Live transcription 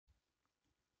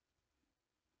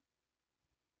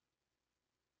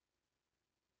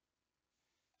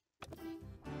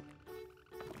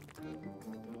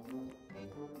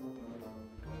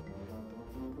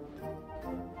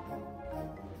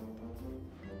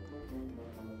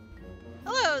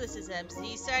this is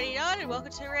MC signing on, and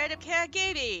welcome to Random Cat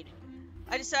Gaming.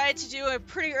 I decided to do a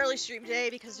pretty early stream today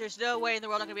because there's no way in the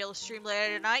world I'm going to be able to stream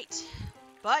later tonight.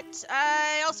 But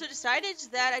I also decided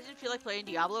that I didn't feel like playing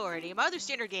Diablo or any of my other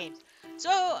standard games. So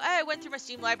I went through my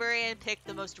Steam library and picked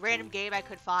the most random game I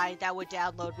could find that would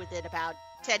download within about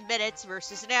 10 minutes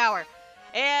versus an hour.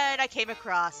 And I came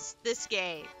across this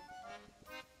game.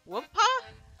 Wuppo?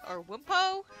 Or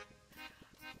Wuppo?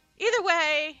 Either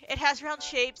way, it has round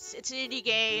shapes, it's an indie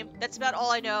game, that's about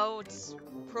all I know. It's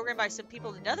programmed by some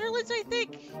people in the Netherlands, I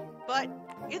think. But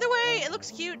either way, it looks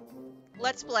cute.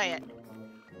 Let's play it.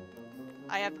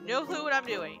 I have no clue what I'm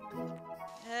doing.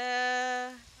 Play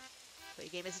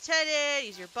game as intended,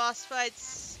 use your boss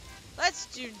fights. Let's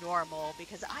do normal,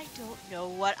 because I don't know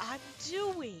what I'm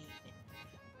doing.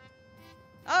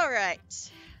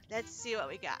 Alright, let's see what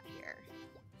we got here.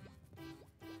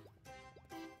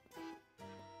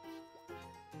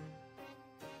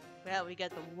 Well, we got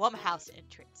the Wumhouse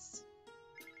entrance.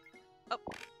 Oh.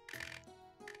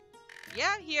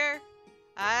 Yeah, I'm here.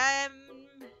 I'm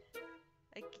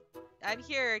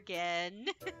here again.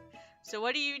 So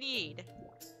what do you need?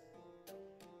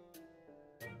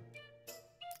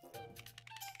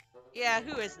 Yeah,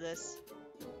 who is this? ...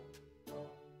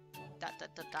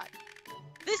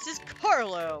 This is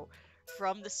Carlo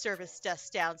from the service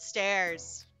desk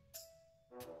downstairs.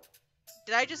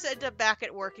 Did I just end up back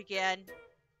at work again?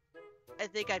 I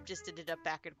think I've just ended up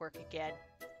back at work again.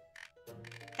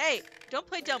 Hey, don't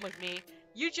play dumb with me.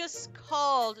 You just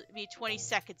called me 20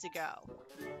 seconds ago.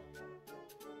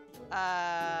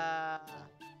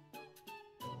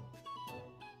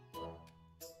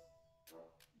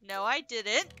 No, I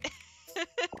didn't.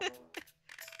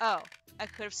 Oh, I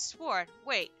could have sworn.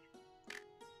 Wait.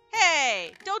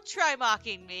 Hey, don't try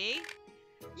mocking me.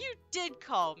 You did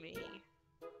call me.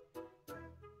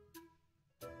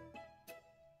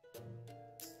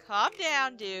 Calm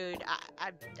down, dude.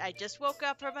 I just woke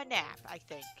up from a nap, I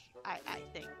think. I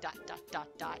think. ...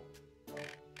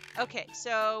 Okay,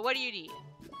 so what do you need?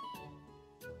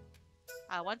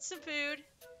 I want some food.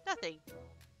 Nothing.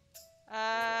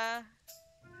 I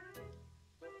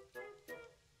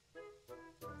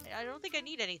don't think I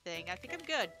need anything. I think I'm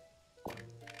good.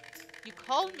 You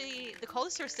called me, the call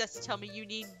service desk to tell me you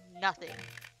need nothing.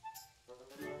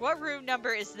 What room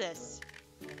number is this?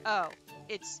 Oh,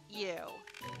 it's you.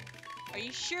 Are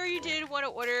you sure you didn't want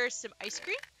to order some ice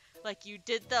cream? Like you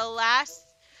did the last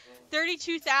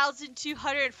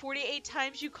 32,248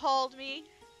 times you called me?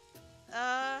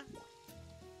 You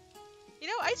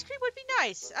know, ice cream would be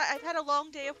nice. I've had a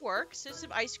long day of work, so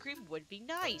some ice cream would be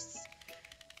nice.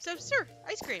 So, sir,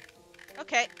 ice cream.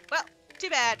 Okay, well, too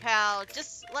bad, pal.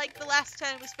 Just like the last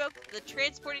time we spoke, the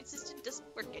transporting system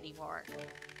doesn't work anymore.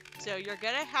 So you're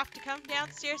gonna have to come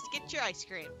downstairs to get your ice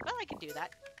cream. Well, I can do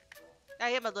that. I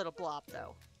am a little blob,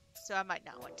 though, so I might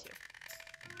not want to.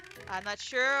 I'm not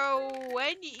sure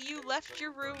when you left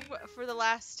your room for the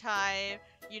last time,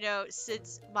 you know,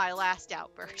 since my last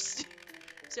outburst.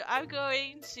 So I'm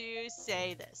going to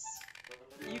say this.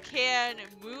 You can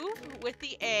move with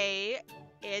the A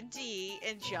and D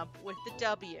and jump with the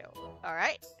W.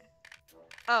 Alright?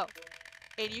 Oh,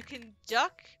 and you can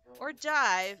duck or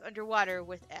dive underwater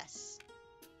with S.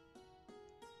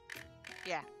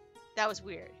 Yeah, that was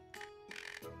weird.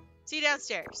 See you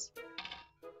downstairs.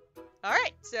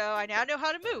 Alright, so I now know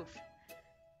how to move.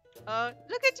 Look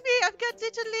at me, I've got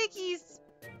little leggies.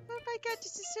 Oh my god,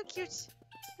 this is so cute.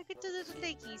 Look at the little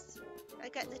leggies. I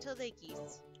got little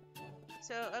leggies.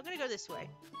 So I'm gonna go this way.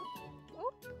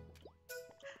 Oh,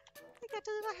 I got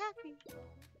a little happy.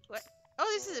 What? Oh,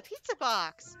 this is a pizza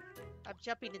box. I'm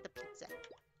jumping in the pizza.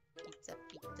 Pizza,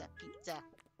 pizza, pizza.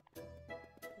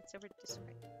 It's over this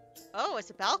way. Oh, it's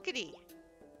a balcony.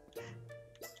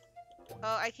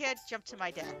 Oh, I can't jump to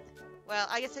my death. Well,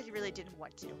 I guess I really didn't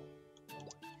want to.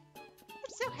 I'm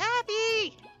so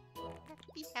happy!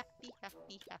 Happy, happy,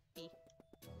 happy, happy.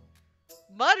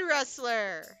 Mud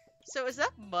Wrestler! So is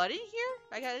that mud in here?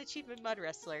 I got an achievement Mud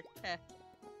Wrestler. Heh.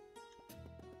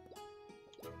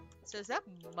 So is that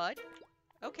mud?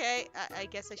 Okay, I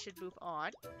guess I should move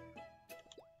on.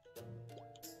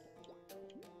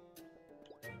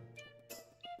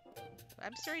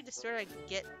 I'm starting to sort of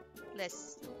get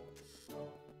less...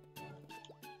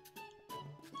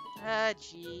 Ah,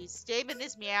 jeez. Damon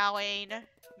is meowing.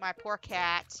 My poor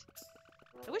cat.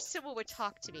 I wish someone would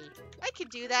talk to me. I can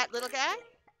do that, little guy.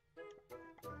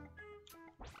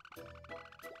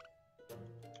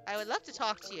 I would love to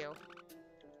talk to you.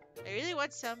 I really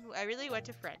want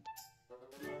a friend.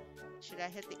 Should I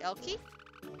hit the L key?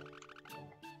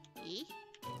 E?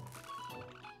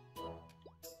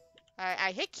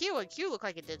 I hit Q and Q looked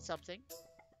like it did something.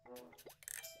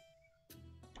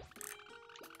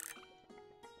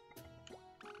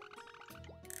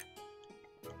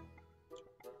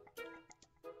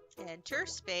 Enter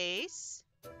space.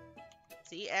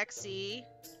 ZXE.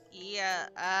 Do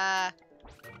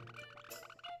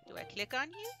I click on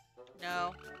you?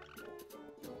 No.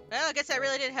 Well, I guess that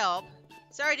really didn't help.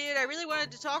 Sorry, dude. I really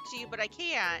wanted to talk to you, but I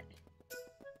can't.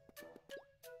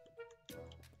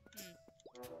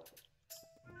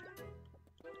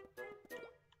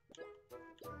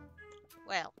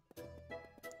 Well,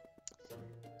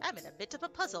 I'm in a bit of a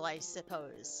puzzle, I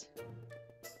suppose.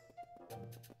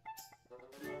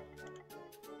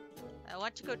 I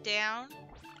want to go down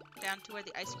to where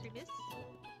the ice cream is.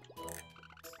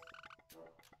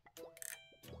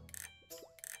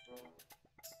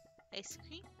 Ice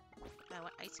cream? I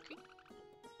want ice cream.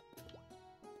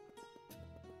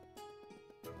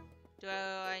 Do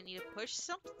I need to push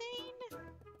something?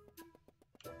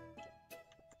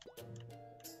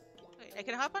 Wait, I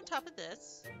can hop on top of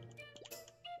this.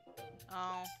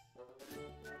 Oh.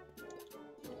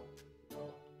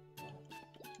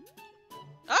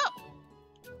 Oh!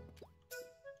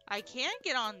 I can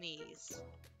get on these.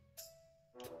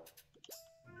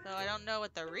 Though I don't know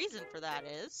what the reason for that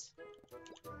is.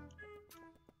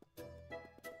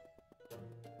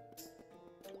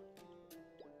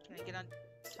 Can I get on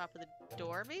top of the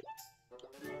door, maybe?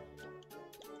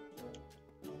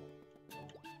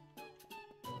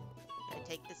 Can I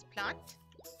take this plant?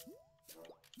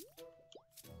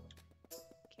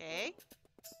 Okay.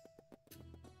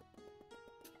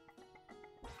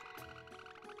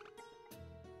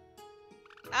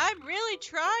 I'm really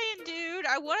trying, dude.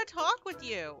 I want to talk with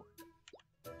you.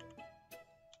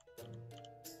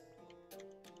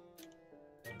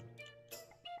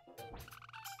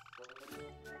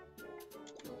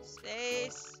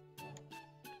 Space.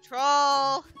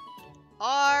 Control.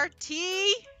 R.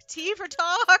 T. T for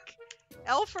talk.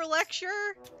 L for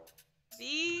lecture.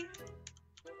 V.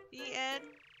 V. N.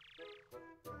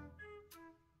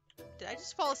 Did I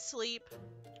just fall asleep?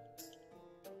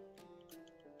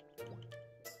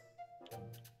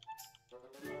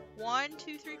 One,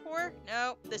 two, three, four?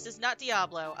 No, this is not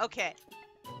Diablo. Okay.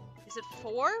 Is it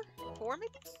four? Four,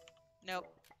 maybe? Nope.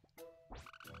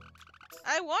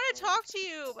 I want to talk to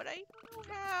you, but I don't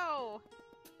know how.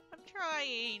 I'm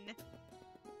trying.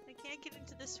 I can't get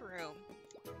into this room.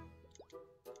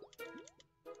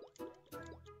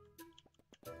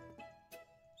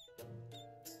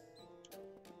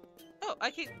 Oh,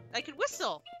 I can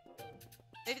whistle.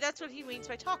 Maybe that's what he means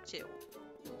by talk to.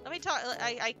 Let me talk.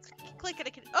 I click and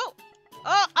I can. Oh,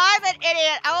 I'm an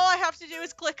idiot. All I have to do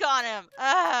is click on him.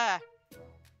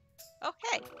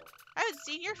 Okay. I haven't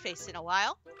seen your face in a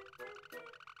while.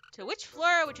 To which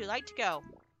floor would you like to go?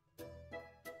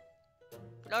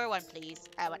 Floor 1, please.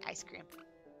 I want ice cream.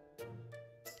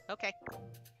 Okay.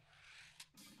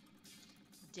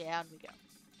 Down we go.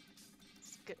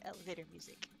 It's good elevator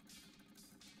music.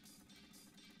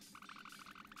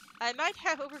 I might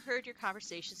have overheard your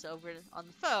conversations over on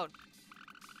the phone.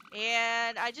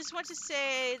 And I just want to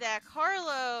say that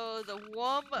Carlo, the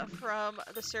wum from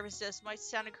the service desk, might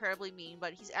sound incredibly mean,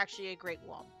 but he's actually a great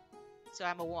wum. So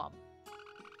I'm a wum.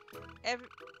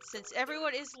 Since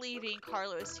everyone is leaving,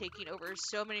 Carlo is taking over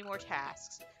so many more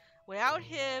tasks. Without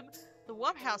him, the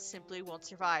wum house simply won't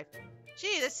survive.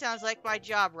 Gee, this sounds like my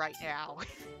job right now.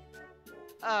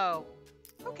 Oh,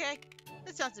 okay.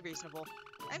 That sounds reasonable.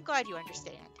 I'm glad you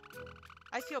understand.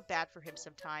 I feel bad for him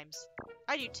sometimes.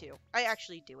 I do too. I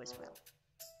actually do as well.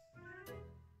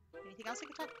 Anything else I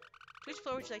can talk? To which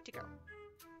floor would you like to go?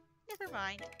 Never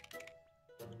mind.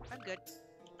 I'm good.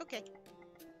 Okay.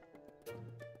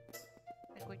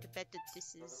 I'm going to bet that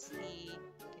this is the...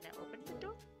 Can I open the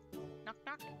door? Knock,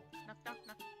 knock. Knock, knock,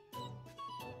 knock.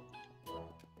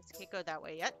 Let's can't go that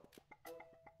way yet.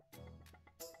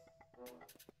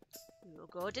 We will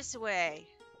go this way.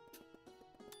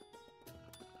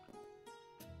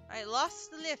 I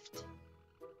lost the lift.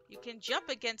 You can jump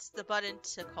against the button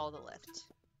to call the lift.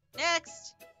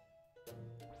 Next!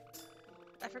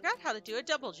 I forgot how to do a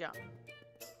double jump.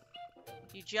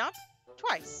 You jump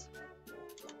twice.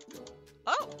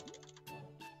 Oh!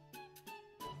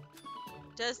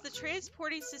 Does the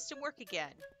transporting system work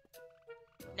again?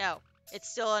 No, it's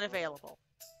still unavailable.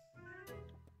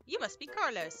 You must be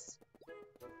Carlos.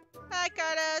 Hi,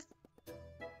 Carlos.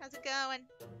 How's it going?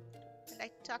 I'd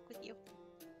like to talk with you.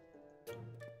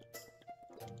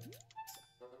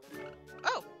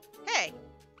 Oh, hey.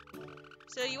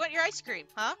 So you want your ice cream,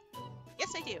 huh?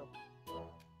 Yes, I do.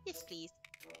 Yes, please.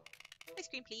 Ice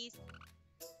cream, please.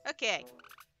 Okay.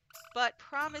 But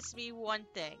promise me one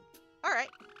thing. Alright.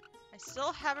 I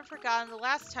still haven't forgotten the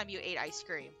last time you ate ice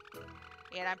cream.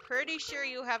 And I'm pretty sure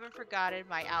you haven't forgotten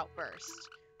my outburst.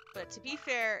 But to be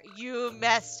fair, you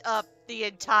messed up the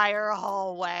entire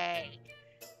hallway.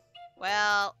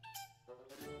 Well,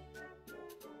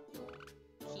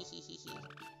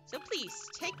 so please,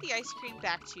 take the ice cream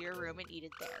back to your room and eat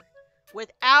it there.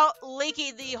 Without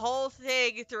leaking the whole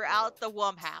thing throughout the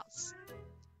Wum house.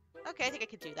 Okay, I think I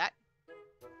can do that.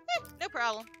 No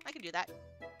problem. I can do that.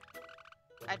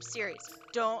 I'm serious.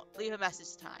 Don't leave a mess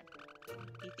this time.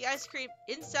 Eat the ice cream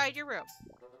inside your room.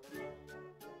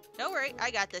 Don't worry,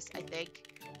 I got this, I think.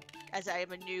 As I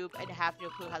am a noob and have no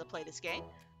clue how to play this game.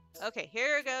 Okay,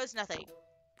 here goes nothing.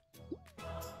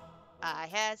 I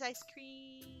has ice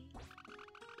cream.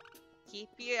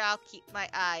 I'll keep my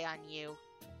eye on you.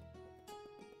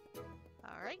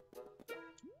 Alright.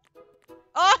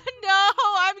 Oh no!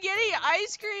 I'm getting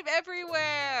ice cream everywhere!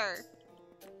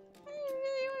 I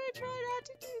really want to try not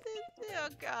to do this. Oh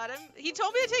god, he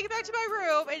told me to take it back to my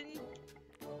room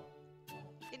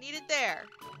and eat it there.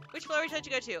 Which floor would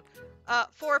you go to?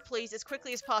 4, please, as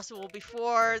quickly as possible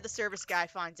before the service guy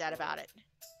finds out about it.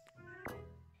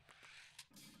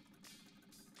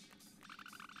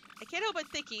 I can't help but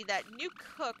thinking that new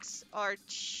cooks are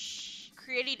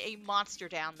creating a monster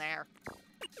down there.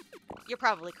 You're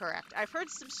probably correct. I've heard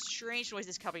some strange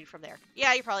noises coming from there.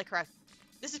 Yeah, you're probably correct.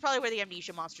 This is probably where the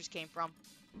amnesia monsters came from.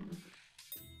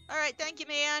 Alright, thank you,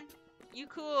 man. You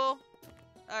cool.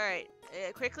 Alright,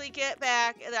 quickly get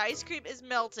back. The ice cream is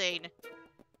melting.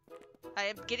 I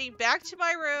am getting back to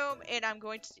my room, and I'm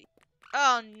going to...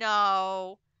 Oh,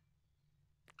 no.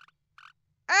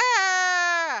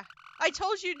 Ah! I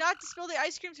told you not to spill the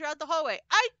ice cream throughout the hallway.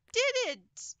 I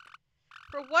didn't!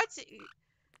 For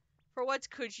once,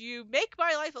 could you make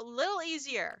my life a little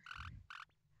easier?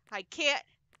 I can't.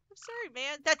 I'm sorry,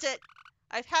 man. That's it.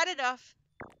 I've had enough.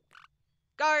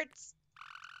 Guards,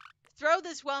 throw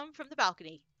this Wum from the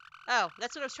balcony. Oh,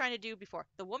 that's what I was trying to do before.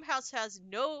 The Wum house has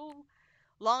no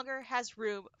longer has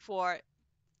room for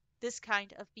this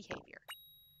kind of behavior.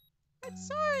 I'm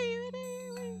sorry.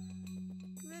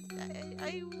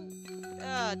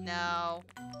 Oh, no.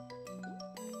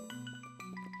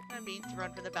 I'm being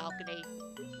thrown from the balcony.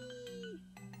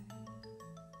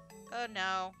 Oh,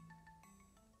 no.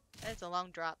 That's a long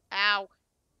drop. Ow.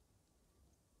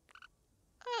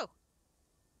 Oh.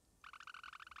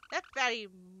 That fatty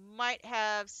might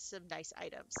have some nice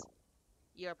items.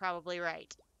 You're probably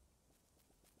right.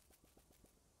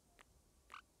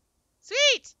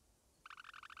 Sweet!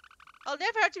 I'll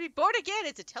never have to be born again.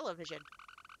 It's a television.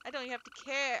 I don't even have to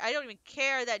care. I don't even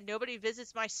care that nobody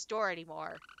visits my store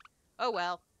anymore. Oh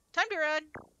well. Time to run.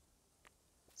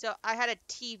 So I had a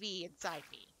TV inside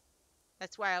me.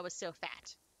 That's why I was so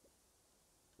fat.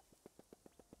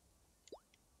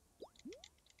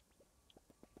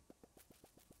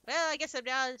 Well, I guess I'm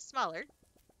now smaller.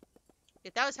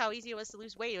 If that was how easy it was to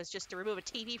lose weight, it was just to remove a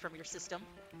TV from your system.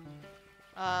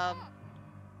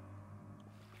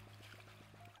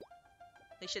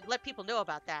 They should let people know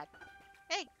about that.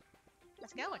 Hey,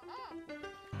 how's it going?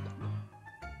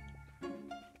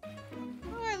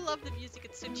 Oh, I love the music.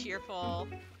 It's so cheerful.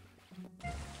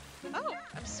 Oh,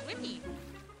 I'm swimming.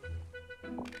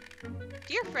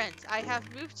 Dear friends, I have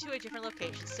moved to a different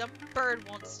location. Some bird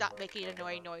won't stop making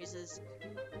annoying noises.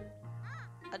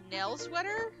 A nail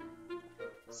sweater?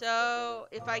 So,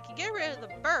 if I can get rid of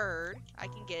the bird, I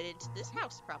can get into this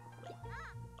house, probably.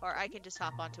 Or I can just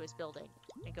hop onto his building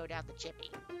and go down the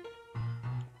chimney.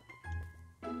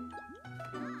 Can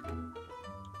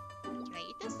I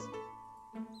eat this?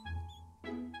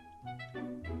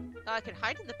 Oh, I can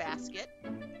hide in the basket.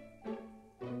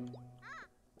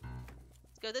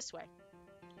 Let's go this way.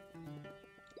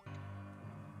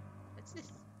 What's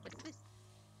this? What's this?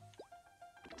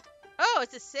 Oh,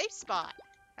 it's a safe spot.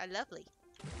 How lovely.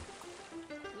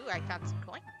 Ooh, I found some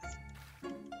coins.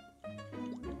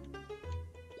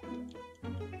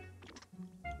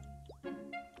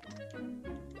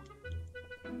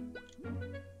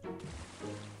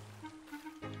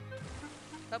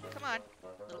 Oh, come on,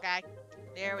 little guy.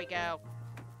 There we go.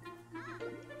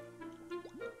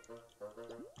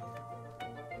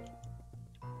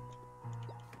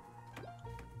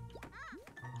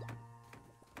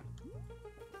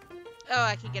 Oh,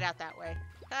 I can get out that way.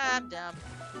 I'm dumb.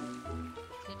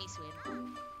 Swimmy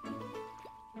swim.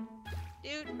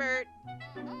 Dude, Bert.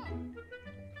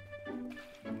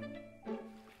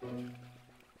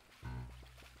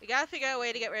 We gotta figure out a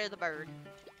way to get rid of the bird.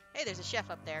 Hey, there's a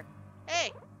chef up there.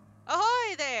 Hey!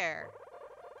 Ahoy there!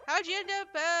 How'd you end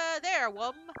up, there,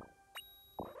 Wum?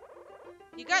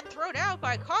 You got thrown out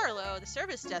by Carlo, the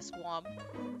service desk Wum.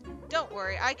 Don't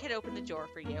worry, I can open the door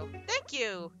for you. Thank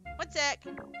you! One sec.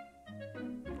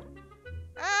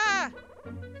 Ah!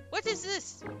 What is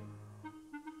this?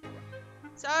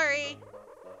 Sorry.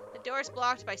 The door's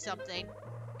blocked by something.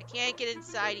 I can't get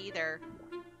inside either.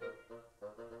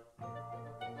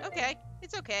 Okay,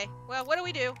 it's okay. Well, what do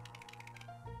we do?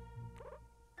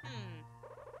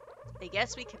 I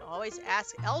guess we can always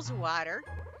ask Elzwater.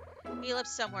 He lives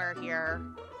somewhere here.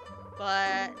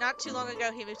 But not too long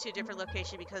ago, he moved to a different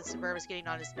location because the bird was getting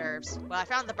on his nerves. Well, I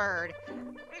found the bird.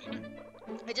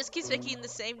 It just keeps making the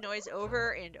same noise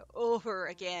over and over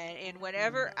again, and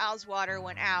whenever Owlswater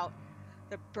went out,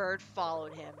 the bird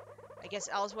followed him. I guess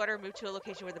Owlswater moved to a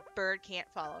location where the bird can't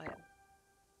follow him.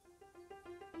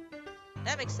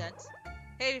 That makes sense.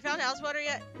 Hey, have you found Owlswater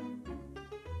yet?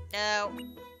 No.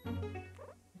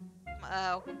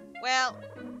 Uh-oh. Well,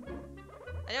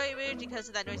 I know he moved because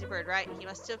of that noisy bird, right? He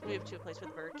must have moved to a place where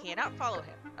the bird cannot follow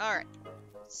him. Alright.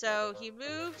 So, he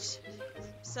moved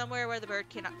somewhere where the bird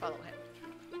cannot follow him.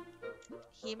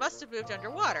 He must have moved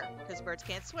underwater, because birds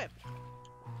can't swim.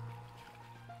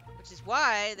 Which is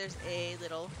why there's a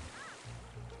little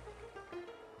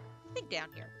thing down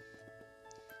here.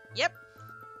 Yep.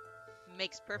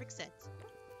 Makes perfect sense.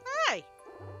 Hi!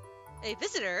 A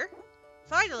visitor?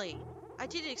 Finally! I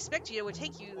didn't expect it would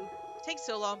take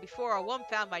so long before a Wum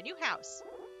found my new house.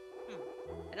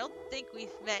 I don't think we've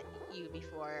met you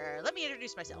before. Let me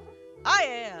introduce myself. I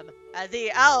am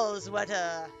the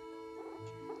Owlswater,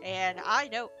 and I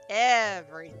know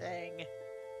everything.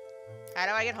 How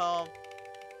do I get home?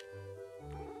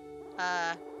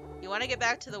 You want to get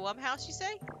back to the Wum house, you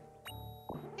say?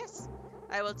 Yes,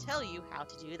 I will tell you how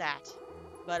to do that.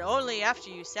 But only after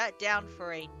you sat down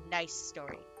for a nice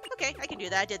story. Okay, I can do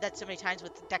that. I did that so many times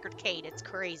with Deckard Cain. It's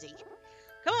crazy.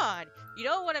 Come on, you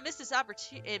don't want to miss an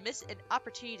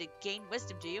opportunity to gain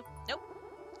wisdom, do you? Nope.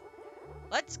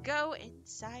 Let's go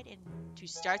inside and to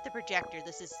start the projector.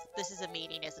 This is a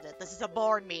meeting, isn't it? This is a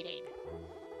board meeting.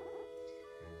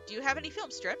 Do you have any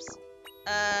film strips?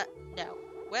 No.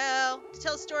 Well, to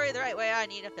tell a story the right way, I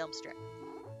need a film strip.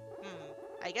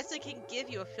 I guess I can give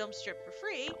you a film strip for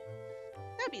free.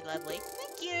 That'd be lovely.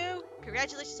 Thank you.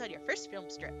 Congratulations on your first film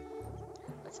strip.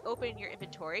 Let's open your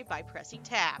inventory by pressing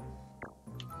tab.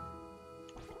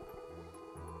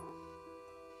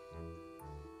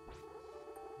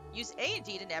 Use A and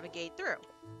D to navigate through.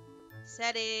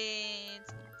 Settings.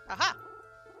 Aha!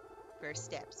 First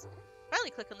steps.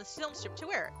 Finally click on the film strip to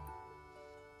wear it.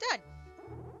 Done.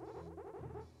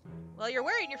 Well, you're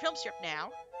wearing your film strip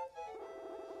now.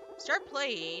 Start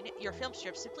playing your film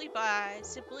strip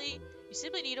you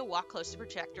simply need to walk close to the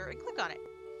projector and click on it.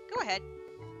 Go ahead.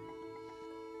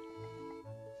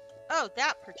 Oh,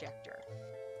 that projector.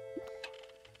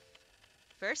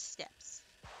 First steps.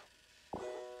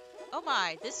 Oh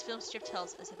my, this film strip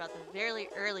tells us about the very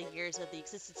early years of the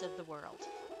existence of the world.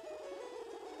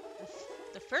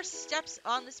 The first steps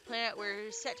on this planet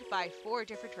were set by 4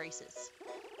 different races.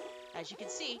 As you can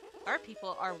see, our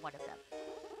people are one of them.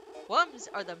 Wums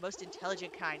are the most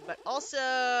intelligent kind, but also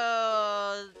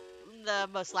the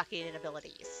most lacking in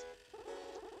abilities.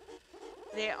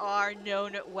 They are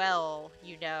known well,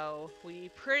 you know. We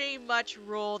pretty much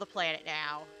rule the planet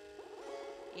now.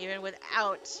 Even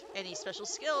without any special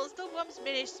skills, the Wums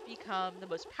managed to become the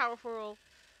most powerful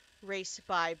race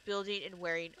by building and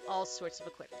wearing all sorts of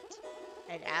equipment.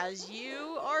 And as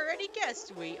you already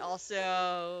guessed, we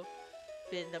also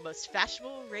been the most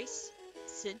fashionable race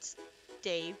since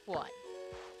day 1.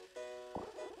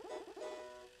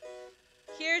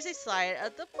 Here's a slide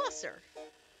of the Busser.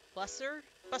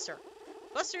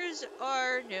 Bussers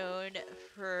are known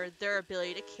for their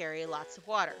ability to carry lots of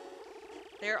water.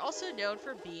 They are also known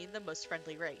for being the most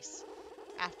friendly race.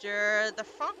 After the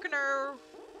Falconer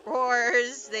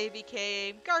Wars, they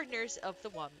became gardeners of the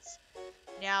Wums.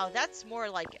 Now that's more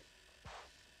like it.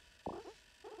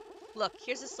 Look,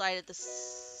 here's a slide of the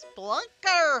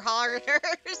Splunker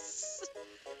Harders.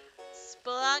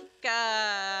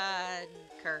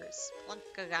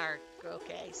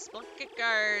 Okay.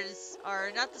 Splunkers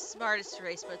are not the smartest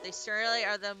race, but they certainly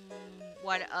are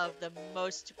one of the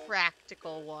most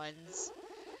practical ones.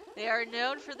 They are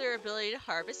known for their ability to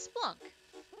harvest splunk.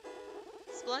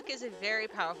 Splunk is a very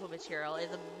powerful material,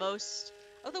 and the most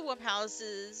of the Wum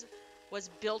houses was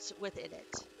built within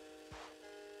it.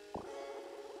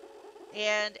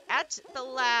 And at the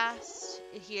last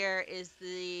here is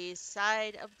the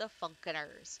side of the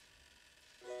Funkeners.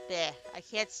 Bleh, I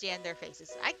can't stand their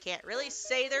faces. I can't really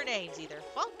say their names either.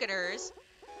 Funkeners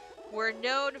were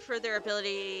known for their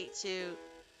ability to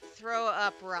throw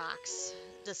up rocks.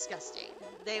 Disgusting.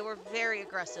 They were very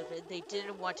aggressive and they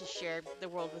didn't want to share the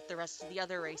world with the rest of the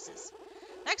other races.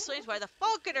 That explains why the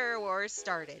Falconer Wars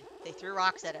started. They threw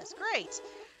rocks at us. Great.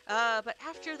 But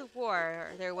after the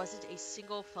war, there wasn't a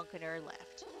single Funkener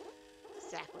left.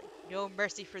 Exactly. No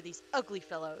mercy for these ugly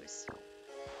fellows.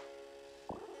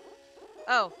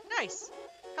 Oh, nice.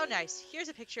 How nice. Here's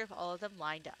a picture of all of them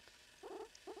lined up.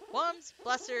 Wums,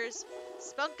 blessers,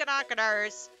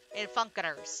 spunkanakadars, and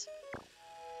funkaners.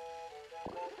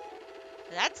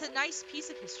 That's a nice piece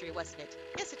of history, wasn't it?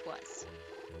 Yes, it was.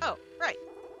 Oh, right.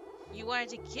 You wanted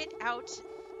to get out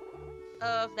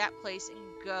of that place and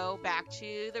go back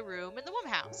to the room in the Wum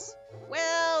house.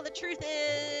 Well, the truth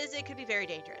is, it could be very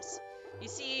dangerous. You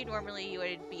see, normally you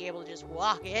would be able to just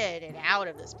walk in and out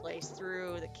of this place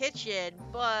through the kitchen,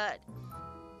 but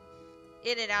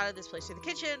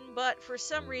for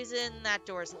some reason that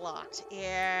door is locked,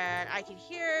 and I can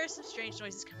hear some strange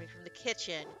noises coming from the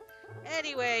kitchen.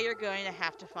 Anyway, you're going to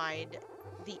have to find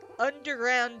the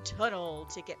underground tunnel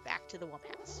to get back to the Wum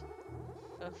house.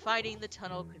 Finding the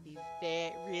tunnel could be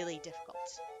really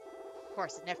difficult. Of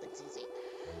course, nothing's easy.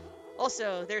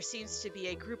 Also, there seems to be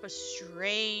a group of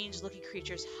strange-looking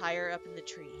creatures higher up in the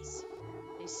trees.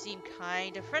 They seem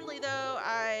kind of friendly, though.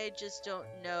 I just don't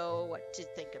know what to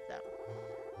think of them.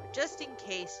 But just in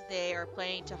case they are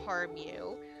planning to harm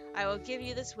you, I will give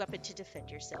you this weapon to defend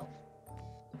yourself.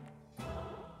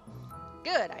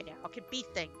 Good, I now can beat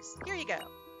things. Here you go.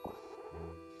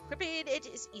 Equipping it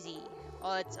is easy.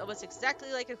 Well, it's almost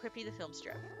exactly like equipping the film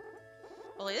strip.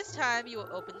 Only this time you will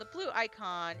open the blue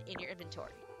icon in your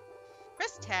inventory.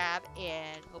 Press tab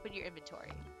and open your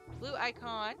inventory. Blue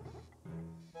icon.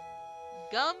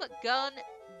 Gum, gun,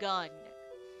 gun.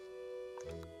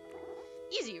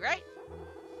 Easy, right?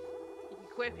 You can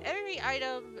equip every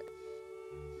item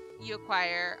you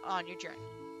acquire on your journey.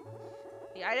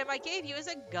 The item I gave you is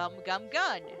a gum,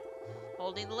 gun.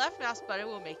 Holding the left mouse button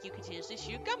will make you continuously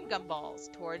shoot gum balls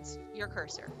towards your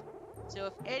cursor. So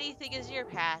if anything in your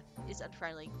path is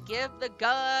unfriendly, give the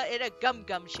it a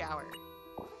gum shower.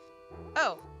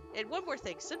 Oh, and one more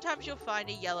thing. Sometimes you'll find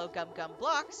a yellow gum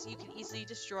blocks. You can easily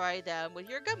destroy them with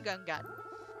your gum gun.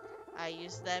 I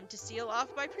used them to seal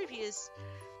off my previous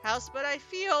house, but I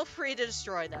feel free to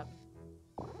destroy them.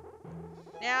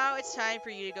 Now it's time for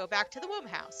you to go back to the Wum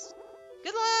house.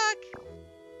 Good luck!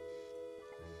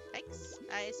 Thanks,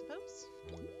 I suppose.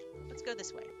 Let's go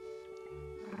this way.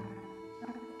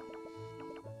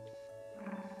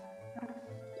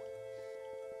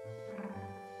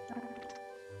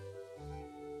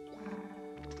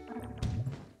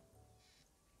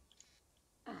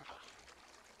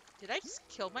 Did I just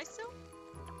kill myself?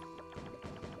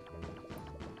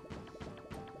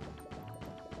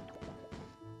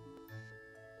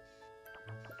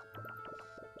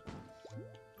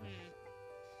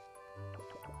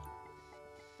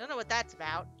 Don't know what that's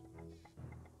about.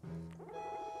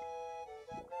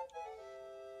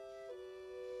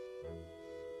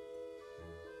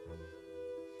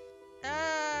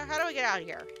 How do I get out of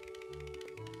here?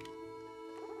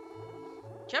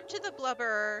 Jump to the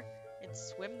blubber and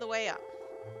swim the way up.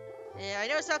 Yeah, I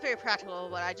know it's not very practical,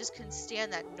 but I just couldn't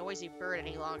stand that noisy bird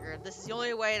any longer. This is the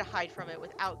only way to hide from it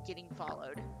without getting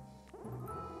followed.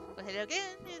 Go ahead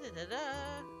again.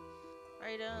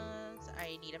 Items.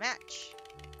 I need a match.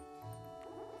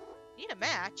 Need a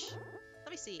match?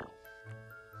 Let me see.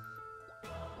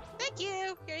 Thank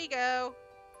you! Here you go.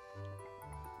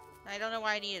 I don't know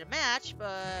why I needed a match,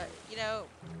 but, you know...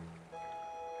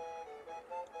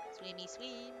 Swimmy,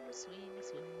 swim, swimmy,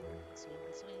 swim, swimmy,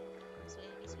 swim,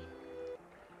 swimmy, swim.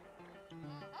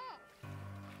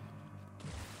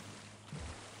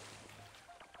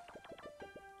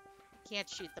 Can't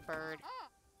shoot the bird.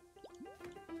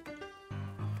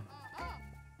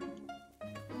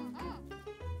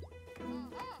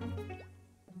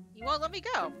 You won't let me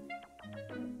go.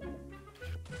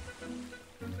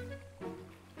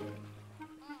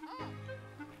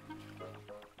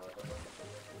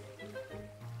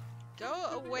 Go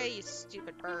away, you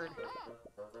stupid bird.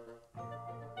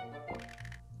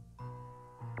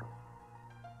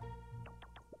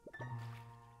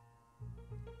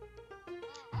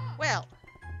 Well.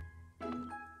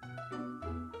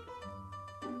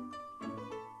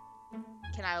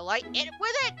 Can I light it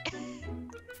with it?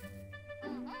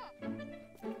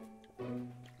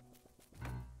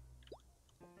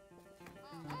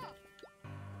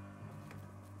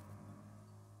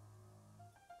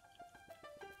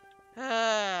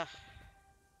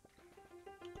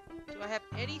 Do I have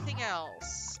anything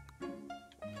else?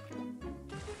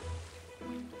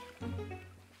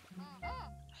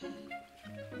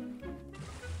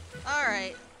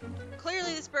 Alright.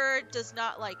 Clearly this bird does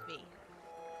not like me.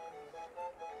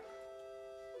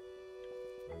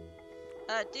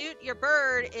 Dude, your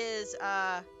bird is,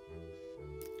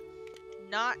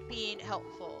 not being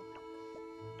helpful.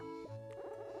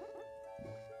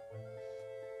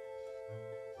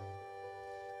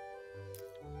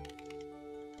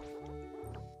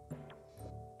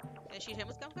 Can I shoot him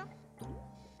with Gum Gum?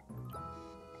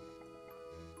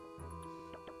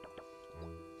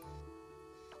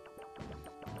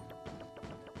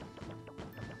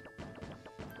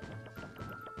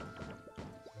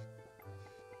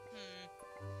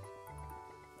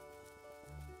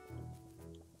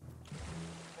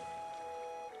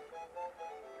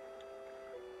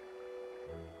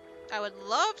 I would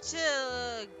love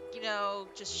to, you know,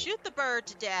 just shoot the bird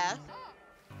to death.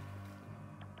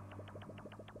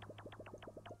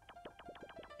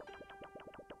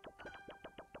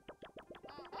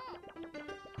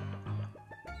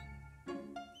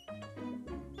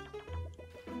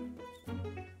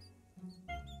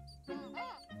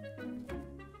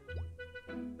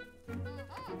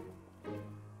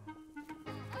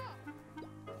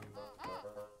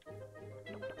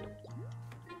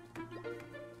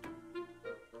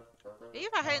 Maybe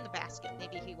if I hide in the basket,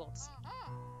 maybe he won't see.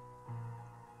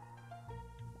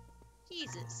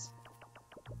 Jesus.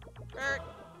 Bird.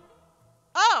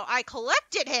 Oh, I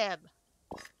collected him!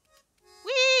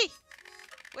 Whee!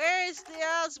 Where is the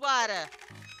Oswada?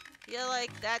 Feel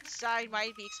like that sign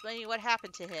might be explaining what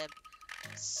happened to him.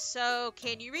 So,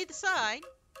 can you read the sign?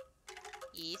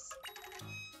 Yes.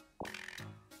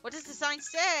 What does the sign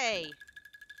say?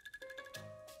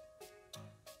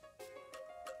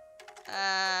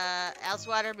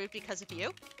 Elswater moved because of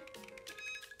you?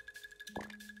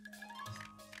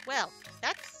 Well,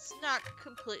 that's not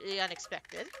completely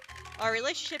unexpected. Our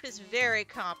relationship is very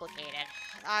complicated.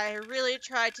 I really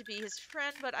tried to be his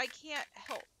friend, but I can't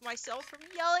help myself from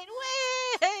yelling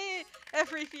 "Way!"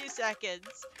 every few seconds.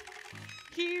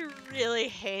 He really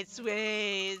hates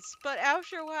ways, but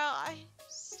after a while, I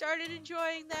started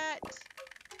enjoying that.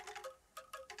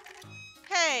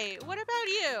 Hey, what about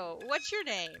you? What's your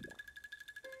name?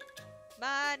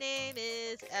 My name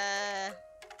is,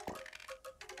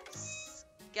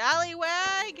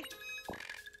 Scallywag?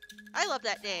 I love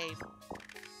that name.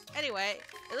 Anyway,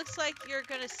 it looks like you're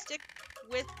gonna stick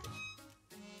with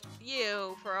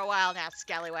you for a while now,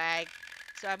 Scallywag.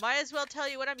 So I might as well tell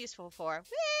you what I'm useful for.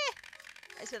 Whee!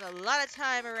 I spent a lot of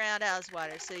time around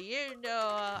Elswater, so you know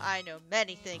I know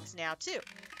many things now, too.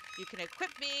 You can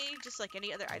equip me just like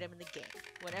any other item in the game.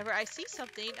 Whenever I see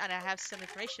something and I have some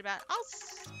information about it, I'll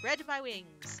spread my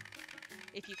wings.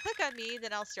 If you click on me,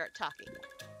 then I'll start talking.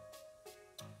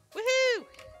 Woohoo!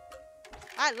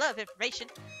 I love information.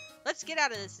 Let's get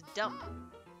out of this dump.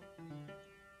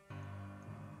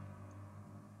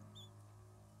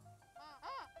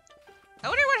 I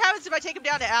wonder what happens if I take him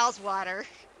down to Elswater.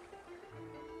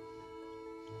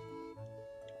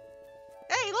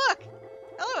 Hey, look!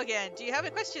 Hello again. Do you have a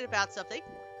question about something?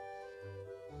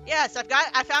 Yes,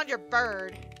 I found your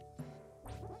bird.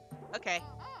 Okay.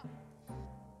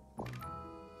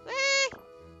 Hey!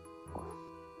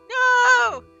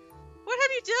 No! What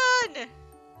have you done?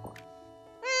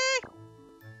 Hey!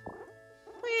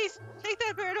 Please, take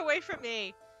that bird away from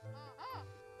me.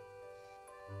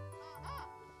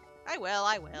 I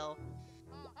will.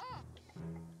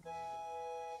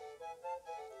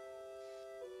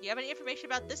 You have any information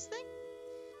about this thing?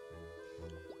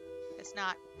 Guess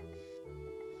not.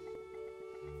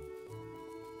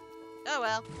 Oh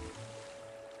well.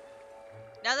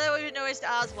 Now that we've noticed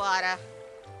Oswada,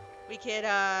 we could,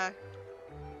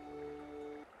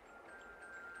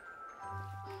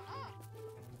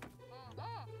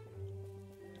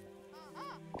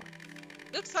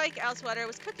 looks like Oswada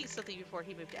was cooking something before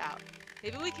he moved out.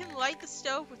 Maybe we can light the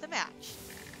stove with a match.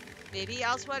 Maybe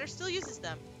Oswada still uses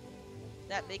them.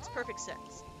 That makes perfect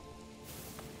sense.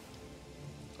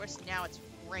 Of course, now it's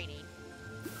raining.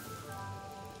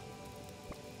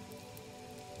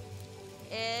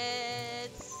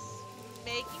 It's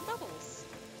making bubbles.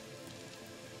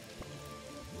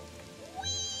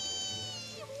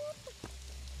 Whee!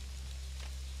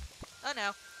 Oh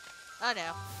no. Oh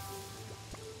no.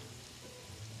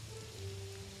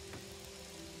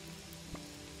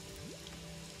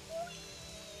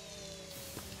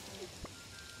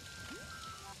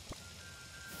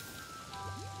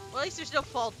 Well, at least there's no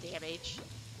fall damage.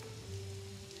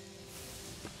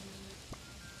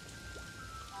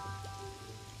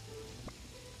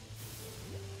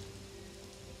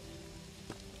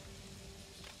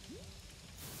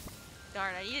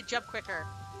 Darn, I need to jump quicker.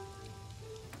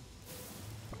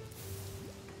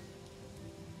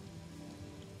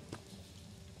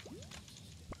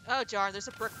 Oh darn, there's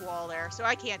a brick wall there, so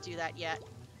I can't do that yet.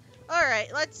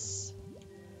 Alright, let's...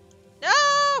 No!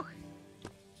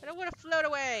 I don't want to float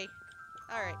away.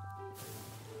 Alright.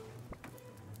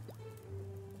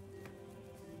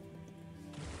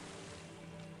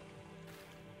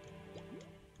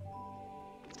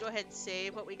 Let's go ahead and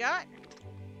save what we got.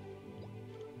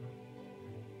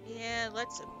 And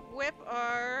let's equip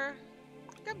our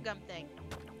gum thing.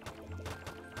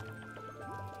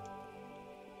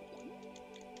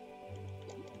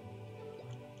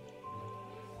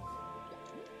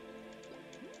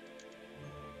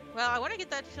 Well, I want to get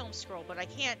that film scroll, but I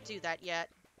can't do that yet.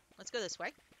 Let's go this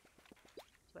way. So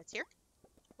what's here?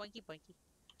 Boinky boinky.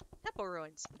 Temple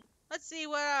ruins. Let's see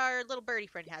what our little birdie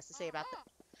friend has to say about that.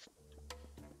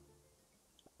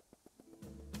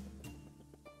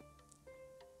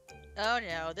 Oh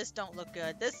no, this don't look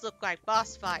good. This look like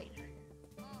boss fight.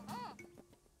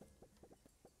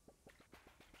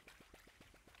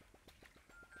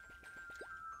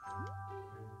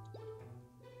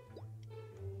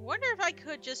 Wonder if I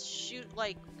could just shoot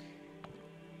like...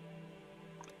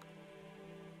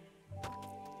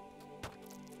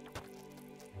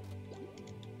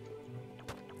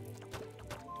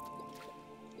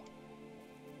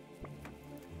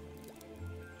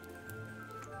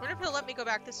 Wonder if he'll let me go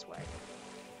back this way.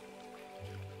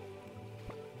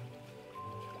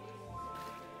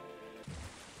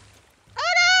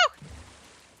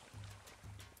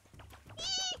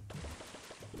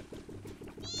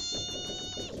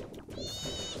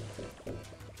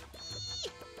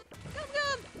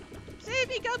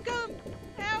 Gum Gum!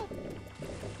 Ow!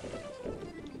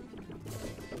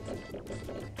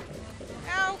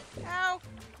 Ow! Ow!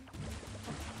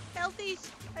 Healthies!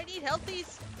 I need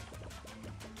healthies!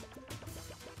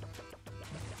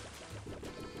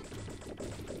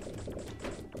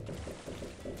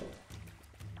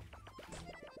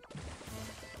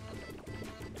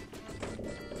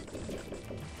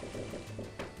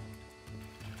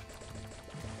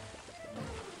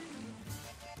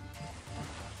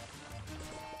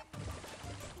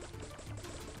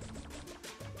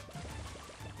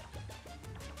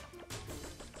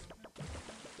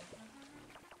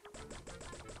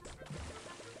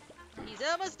 He's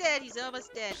almost dead. He's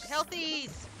almost dead.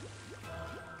 Healthies!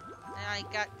 And I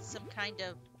got some kind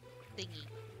of thingy.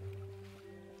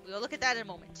 We'll look at that in a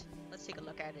moment. Let's take a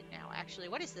look at it now. Actually,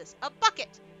 what is this? A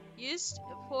bucket! Used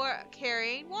for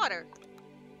carrying water.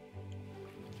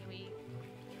 Can we...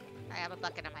 I have a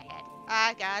bucket on my head.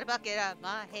 I got a bucket on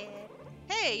my head.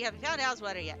 Hey, you haven't found Al's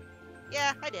water yet.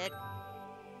 Yeah, I did.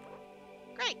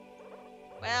 Great.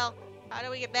 Well, how do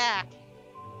we get back?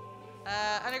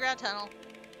 Underground tunnel.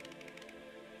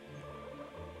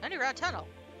 Underground tunnel?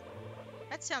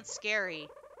 That sounds scary.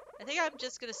 I think I'm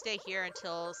just gonna stay here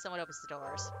until someone opens the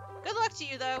doors. Good luck to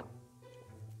you, though.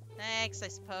 Thanks, I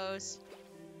suppose.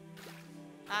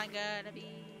 I'm gonna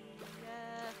be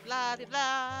blah blah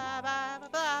blah blah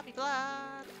blah blah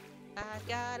blah. I've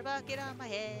got a bucket on my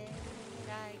head.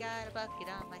 I got a bucket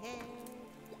on my head.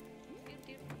 Doop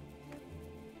doop.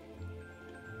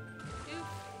 Doop.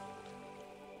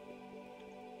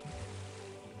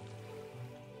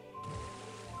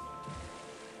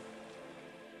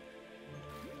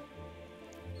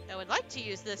 I would like to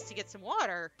use this to get some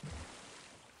water.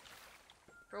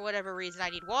 For whatever reason I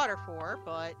need water for,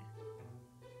 but...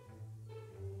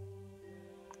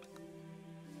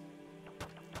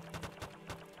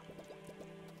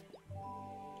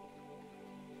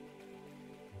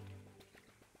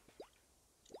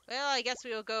 Well, I guess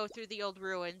we will go through the old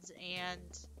ruins and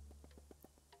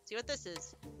see what this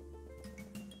is.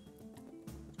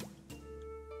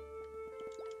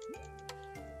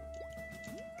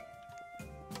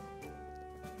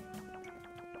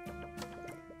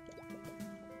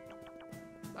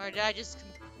 Or did I just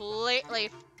completely...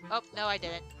 Oh, no, I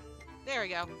didn't. There we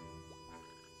go.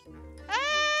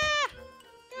 Ah!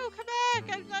 No, come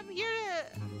back! I'm here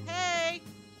to... Hey!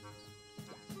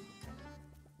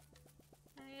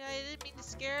 I didn't mean to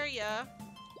scare ya.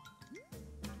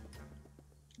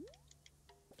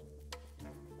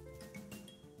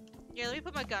 Yeah, let me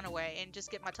put my gun away and just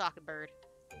get my talking bird.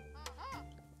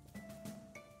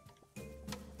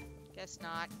 Guess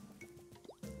not.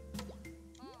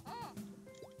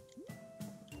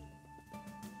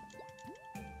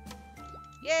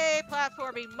 Yay,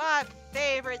 platforming, my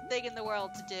favorite thing in the world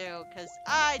to do, because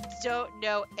I don't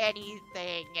know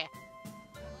anything.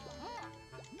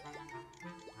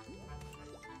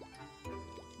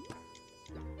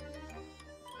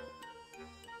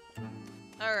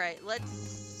 Alright,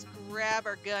 let's grab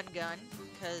our gun,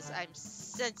 because I'm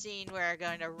sensing we're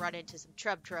going to run into some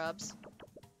trubs.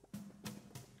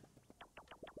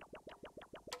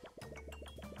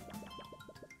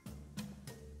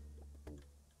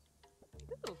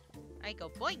 Ooh, I go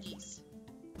boingies.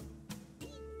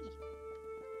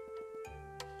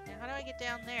 Now, how do I get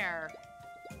down there?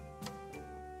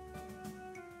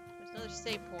 There's another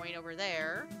save point over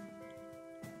there.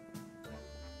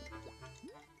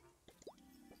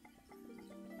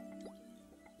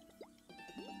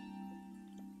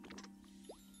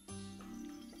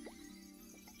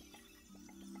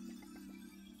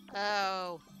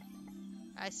 Oh,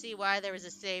 I see why there was a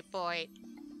save point.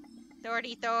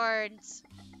 Thorny thorns.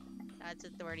 That's a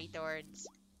thorny thorns.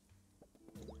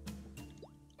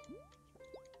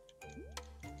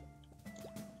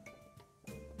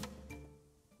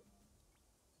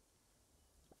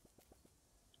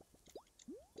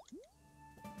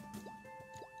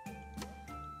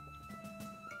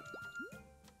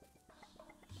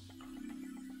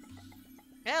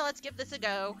 Well, let's give this a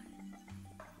go.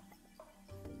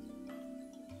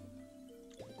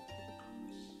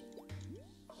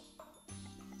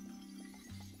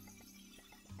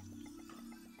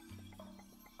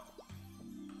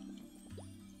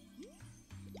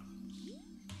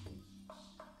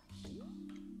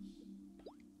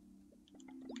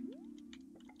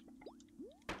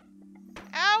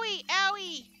 Owie!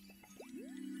 Owie!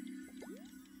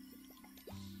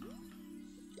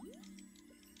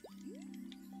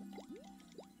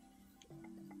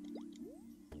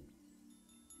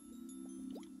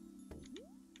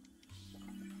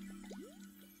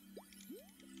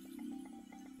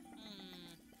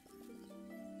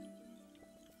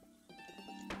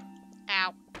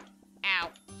 Ow.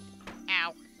 Ow.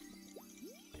 Ow.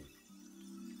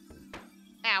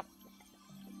 Ow.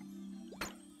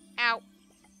 Ow.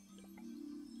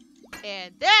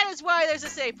 And that is why there's a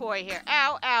save point here.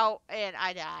 Ow, ow, and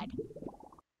I died.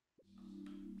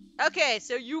 Okay,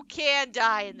 so you can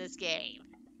die in this game.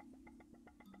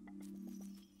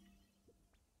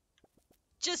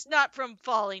 Just not from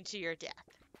falling to your death.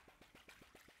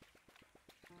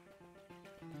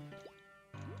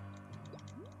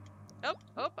 Oh,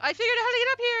 oh, I figured out how to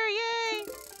get up here! Yay!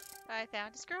 I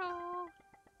found a scroll.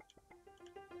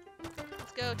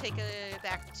 Let's go take a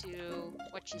back to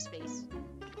what's his face.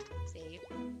 Save.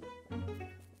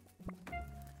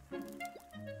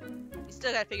 We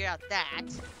still gotta figure out that.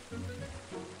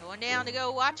 Going down to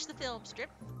go watch the film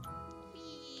strip.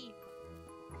 Whee.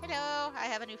 Hello, I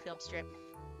have a new film strip.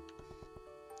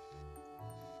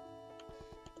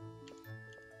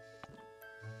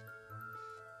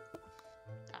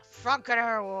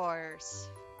 Frankener Wars.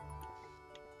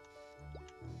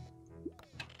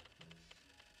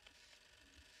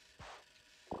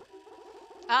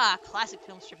 Ah, classic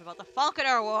film strip about the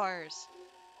Falconer Wars.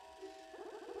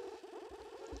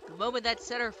 The moment that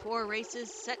set our four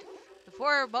races set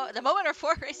the moment our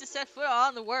four races set foot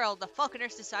on the world, the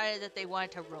Falconers decided that they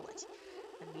wanted to rule it.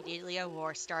 Immediately, a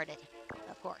war started.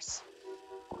 Of course.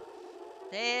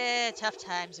 The tough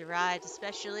times arrived,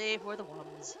 especially for the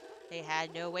Wums. They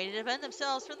had no way to defend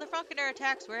themselves from the Falconer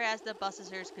attacks, whereas the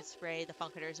Bussers could spray the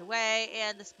Falconers away,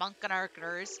 and the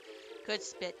Spunkenarkers could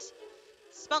spit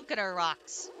Spunkener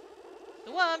rocks.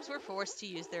 The Wums were forced to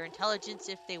use their intelligence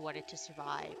if they wanted to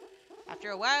survive. After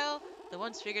a while, the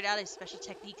Wums figured out a special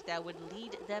technique that would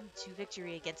lead them to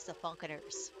victory against the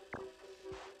Falconers.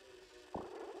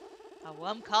 A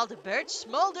Wum called Birch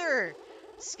Smolder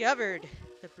discovered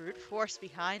the brute force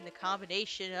behind the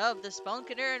combination of the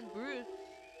Spunkener and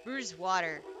Bruise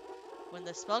Water. When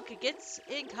the spunk gets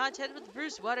in contact with the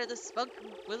bruised water, the spunk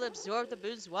will absorb the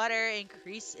bruised water and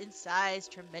increase in size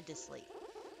tremendously.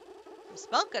 The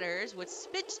Spunkeners would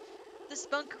spit the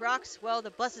spunk rocks while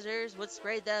the Bussers would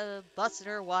spray the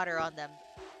Busseter water on them.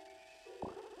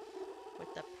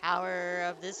 With the power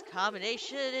of this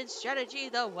combination and strategy,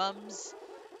 the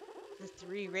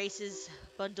three races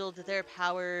bundled their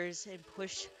powers and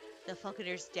pushed the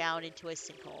Falconers down into a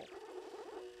sinkhole.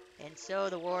 And so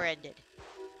the war ended.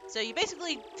 So you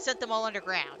basically sent them all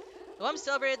underground. The Wums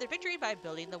celebrated their victory by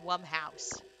building the Wum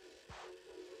House.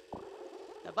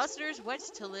 The Bussers went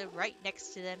to live right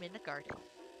next to them in the garden.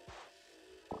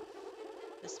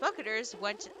 The Spunkeners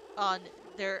went on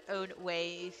their own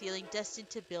way, feeling destined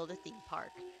to build a theme park.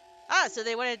 Ah, so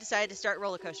they went and decided to start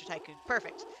Roller Coaster Tycoon.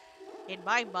 Perfect. In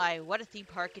my mind, what a theme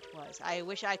park it was. I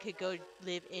wish I could go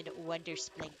live in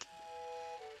Wondersplink.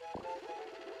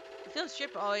 The film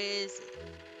strip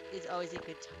is always a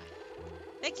good time.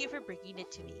 Thank you for bringing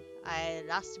it to me. I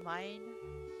lost mine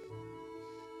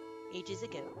ages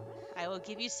ago. I will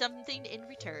give you something in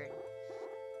return.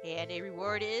 And a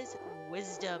reward is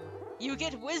wisdom. You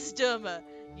get wisdom!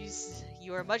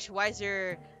 You are much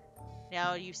wiser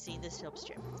now you've seen this film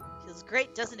strip. Feels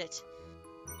great, doesn't it?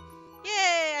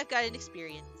 Yay! I've got an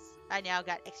experience. I now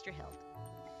got extra health.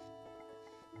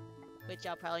 Which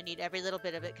I'll probably need every little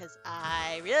bit of it because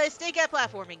I really stink at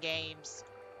platforming games.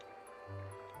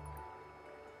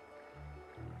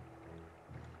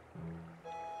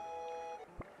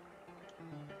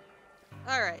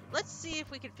 Alright, let's see if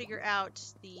we can figure out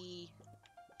the...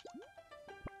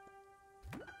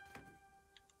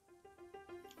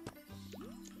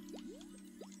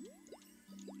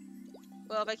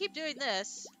 Well, if I keep doing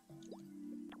this...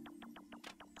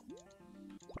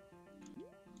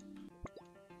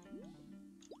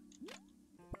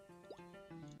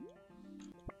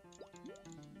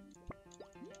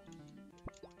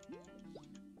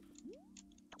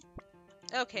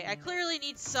 Okay, I clearly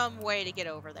need some way to get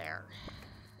over there.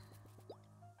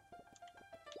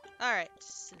 Alright,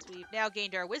 since we've now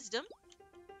gained our wisdom.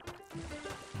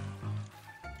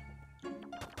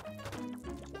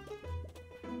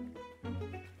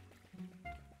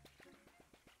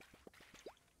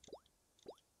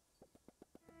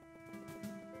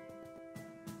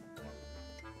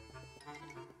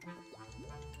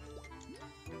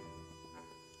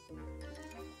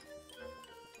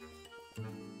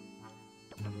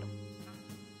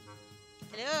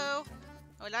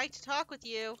 I would like to talk with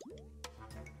you.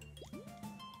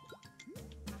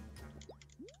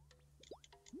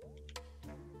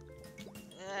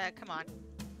 Come on.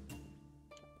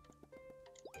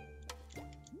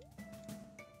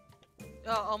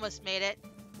 Oh, almost made it.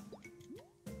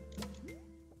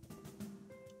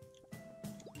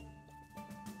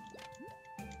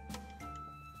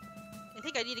 I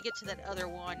think I need to get to that other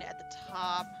one at the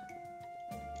top.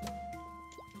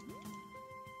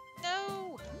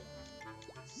 No!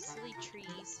 Silly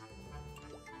trees.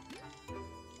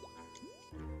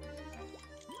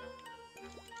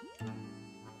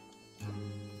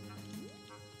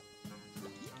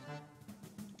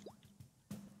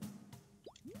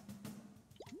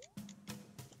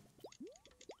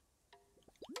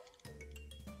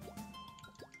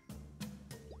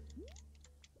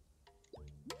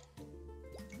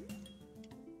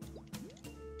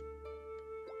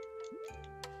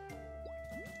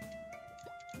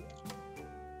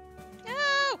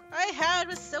 I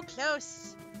was so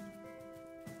close.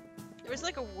 There was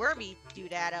like a wormy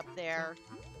doodad up there.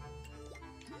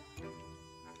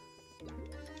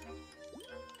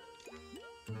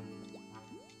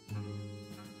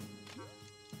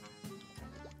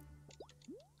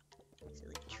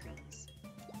 Silly trees.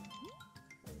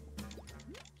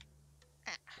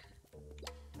 Ah.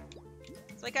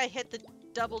 It's like I hit the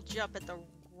double jump at the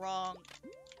wrong...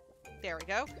 There we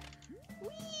go.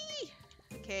 Whee!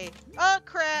 Okay. Oh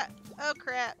crap! Oh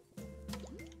crap.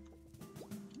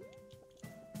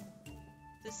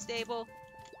 Is this stable?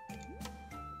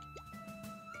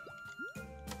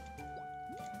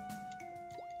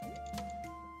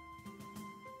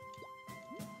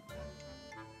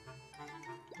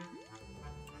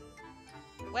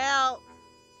 Well,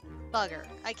 bugger.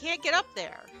 I can't get up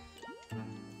there.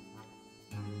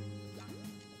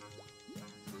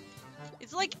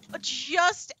 It's like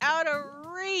just out of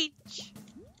reach.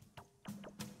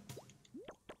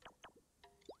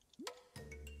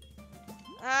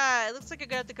 Ah, it looks like I'm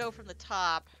gonna have to go from the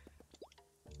top.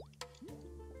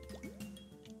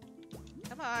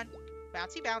 Come on.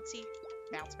 Bouncy, bouncy.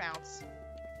 Bounce, bounce.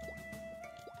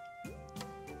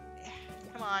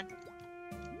 Come on.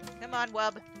 Come on,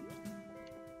 Wub.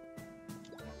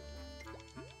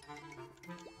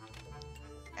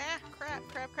 Ah, crap,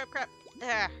 crap, crap, crap.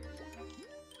 Ah.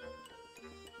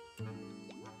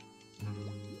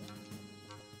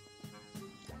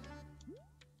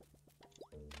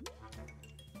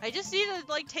 I just need to,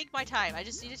 like, take my time. I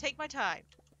just need to take my time.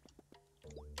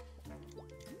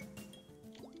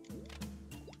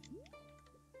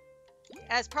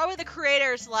 As probably the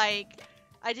creators, like,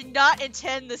 I did not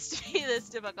intend this to be this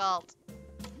difficult.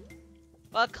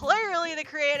 Well, clearly the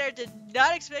creator did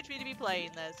not expect me to be playing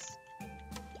this.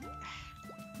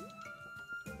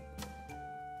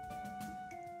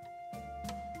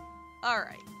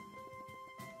 Alright.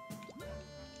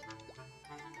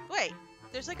 Wait,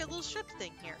 there's like a little ship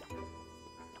thing here.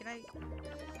 Can I...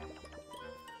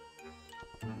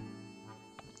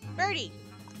 Birdie!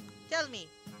 Tell me,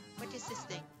 what is this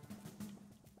thing?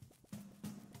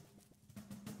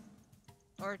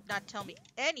 Or not tell me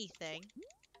anything.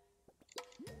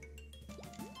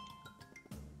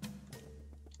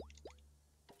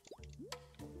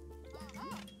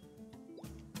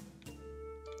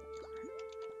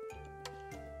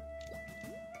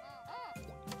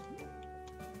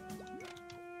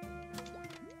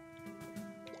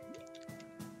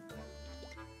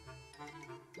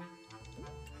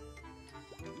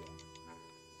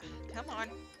 Come on.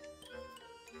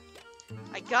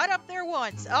 I got up there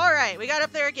once. Alright, we got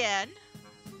up there again.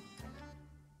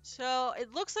 So,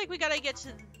 it looks like we gotta get to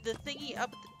the thingy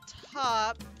up at the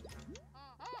top.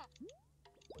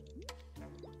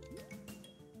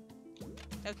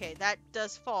 Okay, that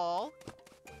does fall.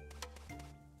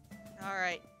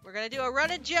 Alright, we're gonna do a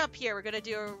run and jump here. We're gonna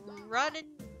do a run and...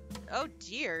 Oh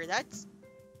dear, that's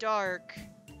dark.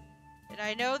 And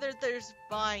I know that there's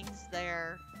vines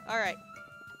there. Alright.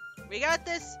 We got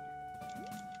this.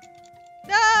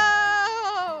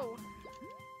 No!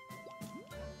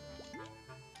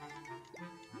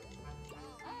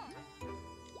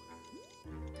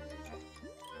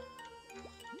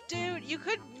 Dude, you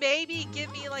could maybe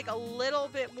give me like a little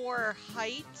bit more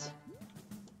height.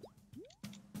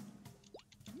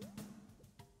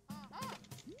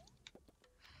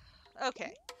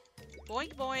 Okay.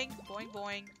 Boing boing, boing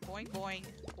boing, boing boing,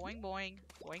 boing boing,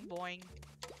 boing boing,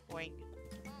 boing.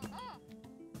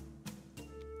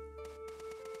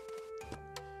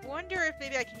 Wonder if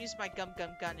maybe I can use my gum gum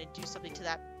gun and do something to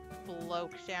that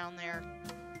bloke down there.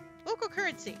 Local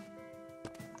currency.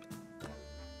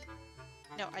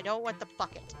 No, I don't want the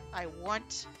bucket. I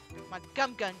want my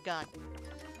gum gun gun.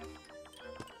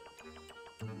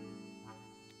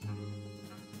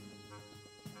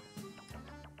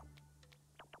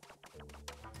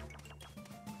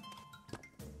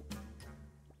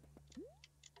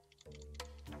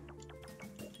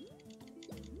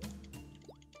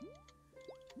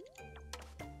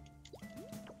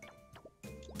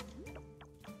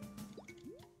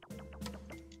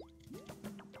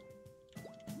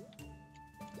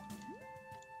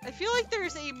 I feel like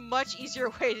there's a much easier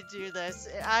way to do this.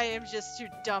 I am just too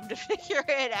dumb to figure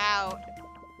it out.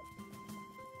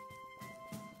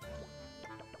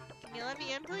 Can you let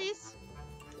me in, please?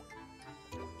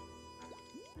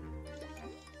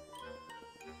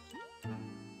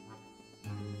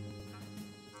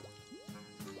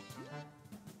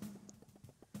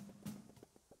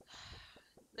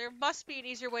 There must be an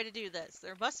easier way to do this.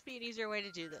 There must be an easier way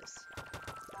to do this.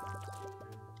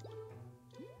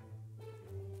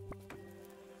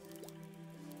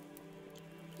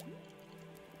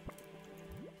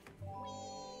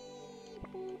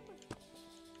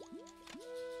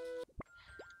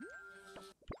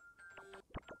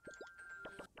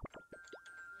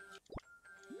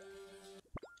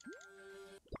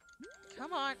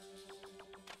 Come on.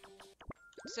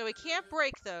 So we can't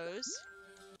break those.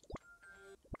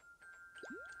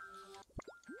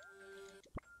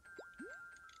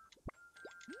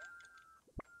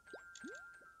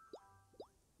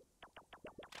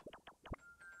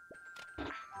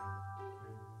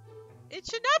 It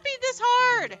should not be this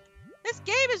hard! This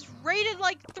game is rated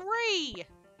like 3!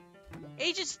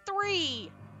 Ages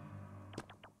 3!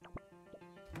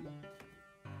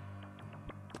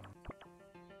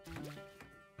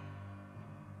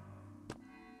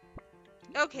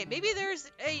 Okay, maybe there's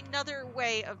another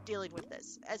way of dealing with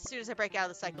this as soon as I break out of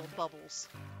the cycle of bubbles.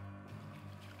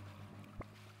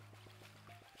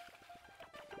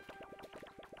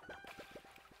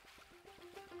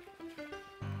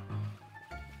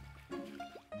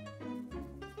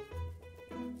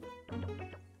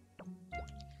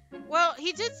 Well,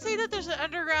 he did say that there's an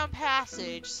underground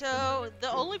passage, so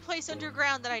the only place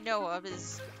underground that I know of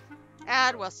is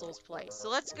Adwessel's place. So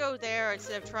let's go there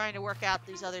instead of trying to work out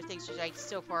these other things which I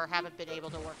so far haven't been able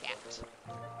to work out.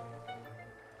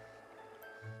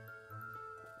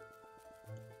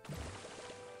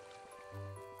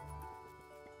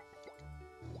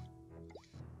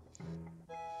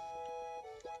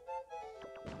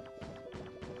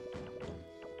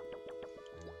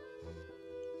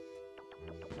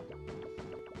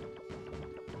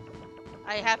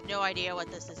 I have no idea what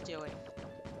this is doing.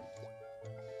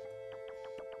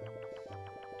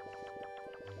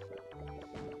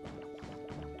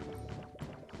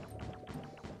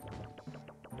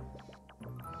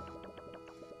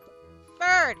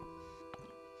 Bird!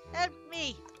 Help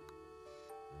me!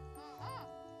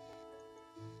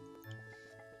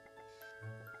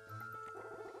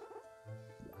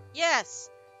 Yes!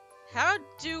 How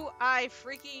do I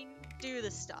freaking do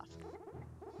this stuff?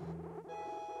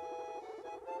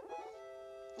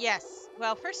 Yes.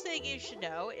 Well, first thing you should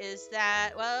know is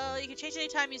that, well, you can change any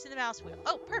time using the mouse wheel.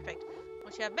 Oh, perfect.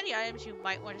 Once you have many items, you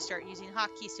might want to start using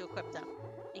hotkeys to equip them.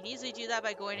 You can easily do that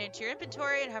by going into your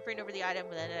inventory and hovering over the item.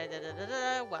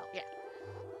 Well, yeah.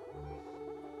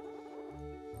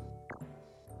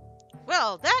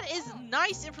 Well, that is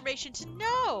nice information to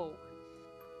know.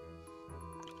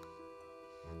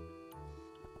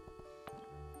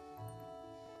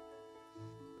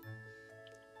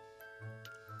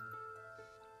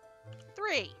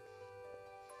 Three.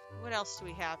 What else do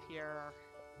we have here?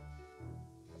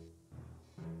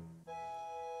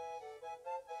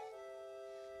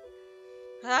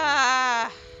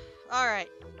 Ah, all right.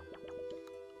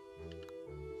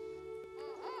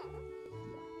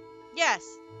 Yes,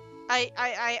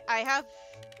 I have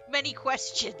many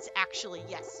questions, actually.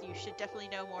 Yes, you should definitely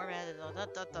know more about it.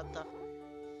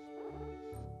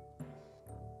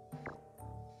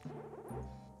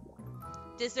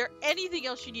 Is there anything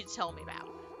else you need to tell me about?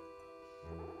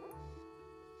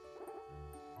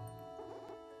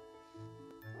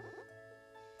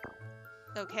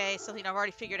 Okay, something I've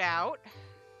already figured out.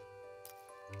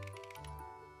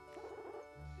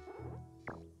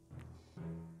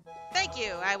 Thank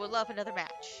you. I would love another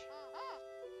match.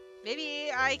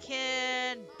 Maybe I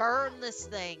can burn this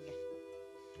thing.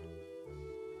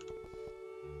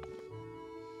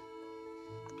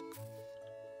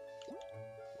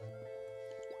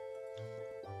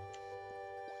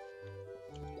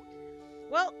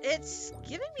 Well, it's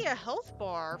giving me a health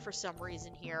bar for some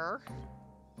reason here.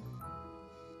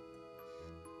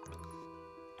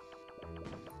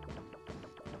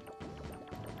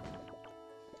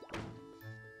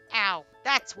 Ow,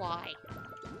 that's why.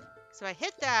 So I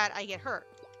hit that, I get hurt.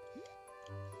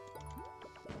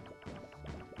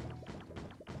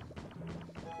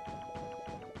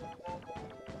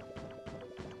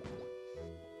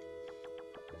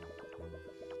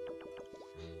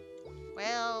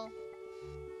 Well,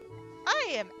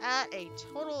 I am at a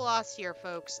total loss here,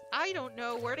 folks. I don't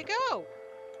know where to go.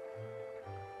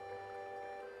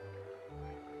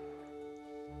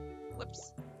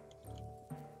 Whoops.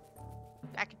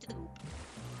 Back into the hoop.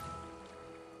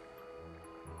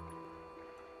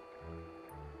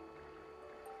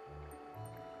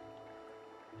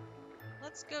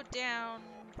 let's go down.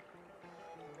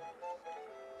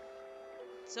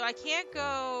 So I can't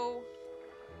go...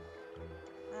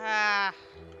 Ah.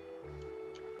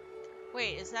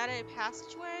 Wait, is that a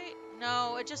passageway?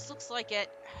 No, it just looks like it.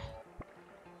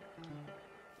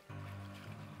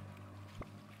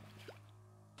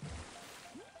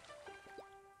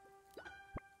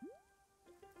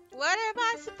 What am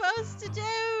I supposed to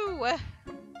do?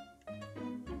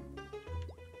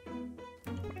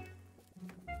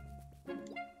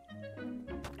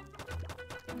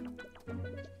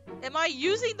 Am I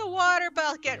using the water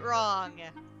bucket wrong?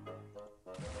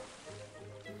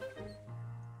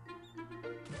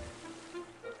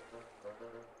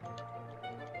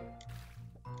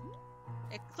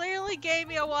 It clearly gave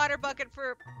me a water bucket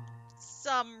for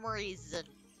some reason.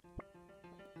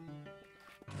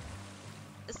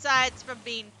 Aside from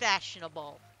being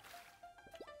fashionable.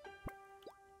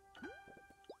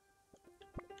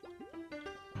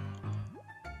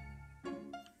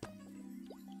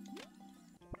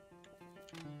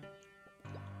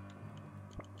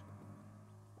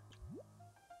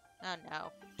 Oh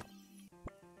no.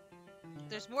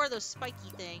 There's more of those spiky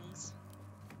things.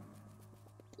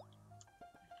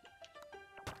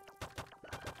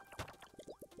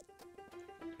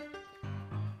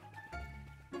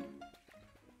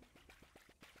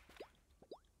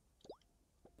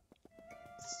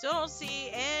 Still don't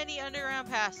see any underground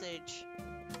passage.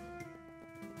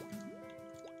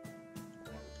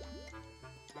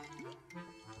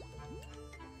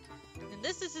 And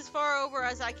this is as far over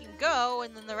as I can go,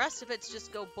 and then the rest of it's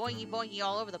just go boingy boingy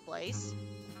all over the place.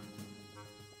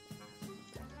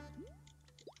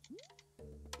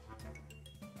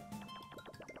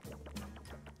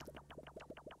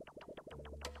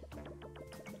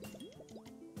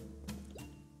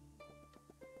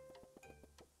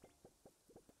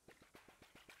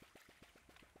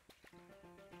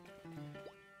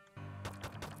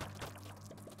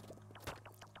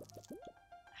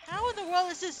 How in the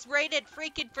world is this rated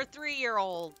freaking for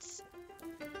 3-year-olds?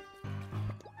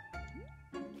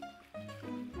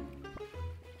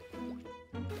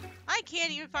 I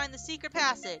can't even find the secret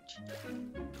passage.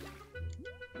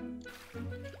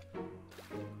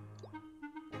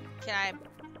 Can I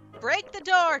break the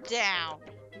door down?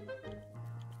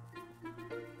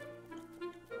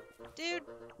 Dude.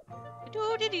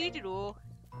 Do-do-do-do-do.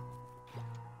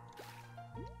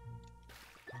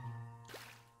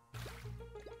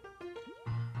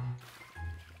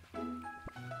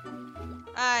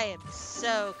 I am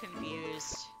so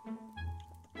confused.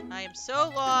 I am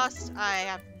so lost. I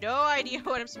have no idea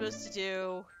what I'm supposed to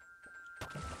do.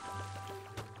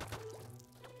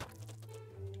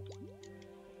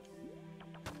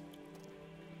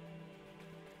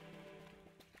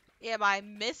 Am I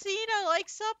missing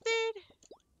something?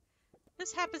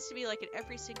 This happens to me like in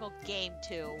every single game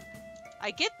too. I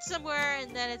get somewhere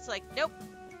and then it's like, nope,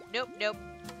 nope, nope.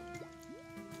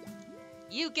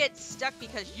 You get stuck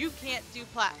because you can't do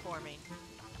platforming.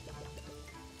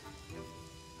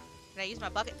 Can I use my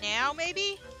bucket now,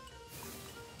 maybe?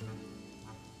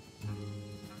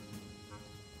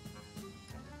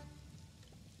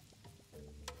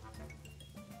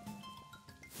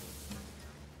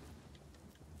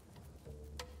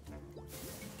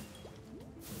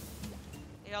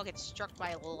 Maybe I'll get struck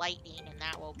by lightning and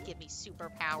that will give me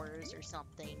superpowers or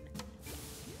something.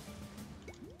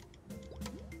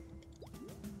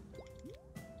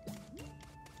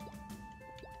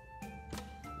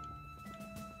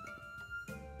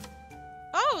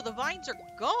 Oh, the vines are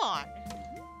gone.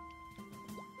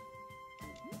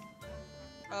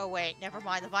 Oh wait, never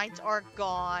mind. The vines are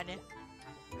gone.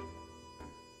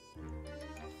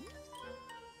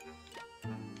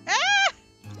 Ah!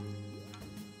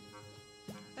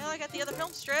 Well, I got the other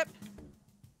film strip.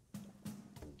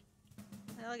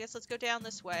 Well, I guess let's go down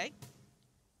this way.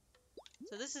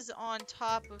 So this is on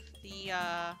top of the,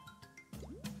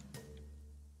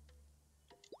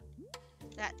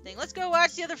 that thing. Let's go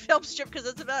watch the other film strip because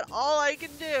that's about all I can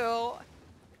do.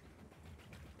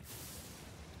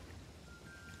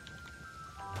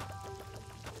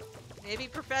 Maybe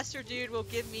Professor Dude will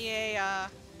give me a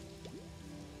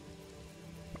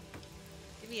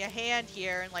hand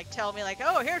here and tell me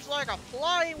oh, here's a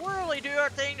flying whirly do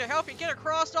thing to help you get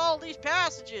across all these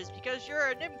passages because you're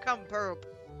a nincompoop.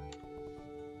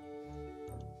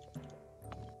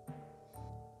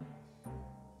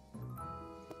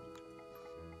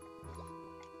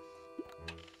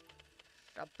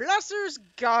 A Blesser's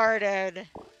Garden.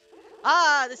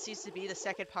 Ah, this used to be the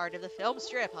second part of the film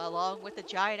strip. Along with the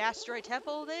giant asteroid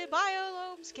temple, the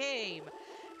biolomes came.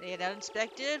 They had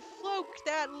unexpected folk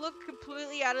that look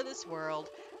completely out of this world.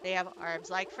 They have arms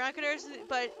like frankeners,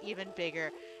 but even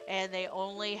bigger, and they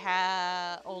only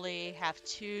have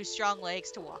two strong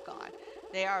legs to walk on.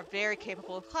 They are very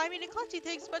capable of climbing and collecting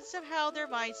things, but somehow their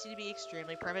minds seem to be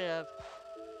extremely primitive.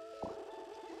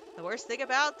 The worst thing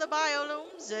about the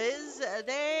biomes is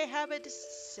they have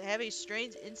a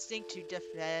strange instinct to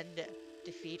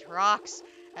defeat rocks.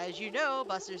 As you know,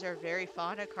 busters are very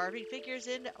fond of carving figures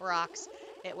in rocks.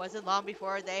 It wasn't long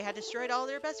before they had destroyed all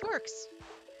their best works.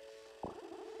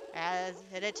 As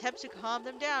an attempt to calm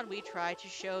them down, we tried to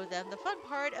show them the fun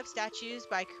part of statues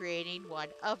by creating one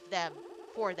of them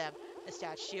for them. The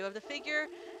statue of the figure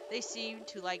they seemed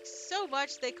to like so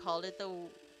much they called it the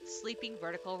sleeping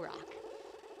vertical rock.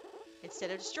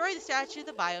 Instead of destroying the statue,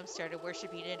 the biome started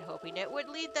worshipping it and hoping it would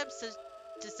lead them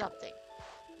to something.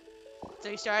 So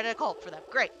we started a cult for them.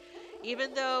 Great.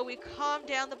 Even though we calmed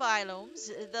down the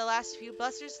biomes, the last few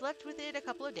busters left within a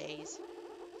couple of days.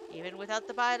 Even without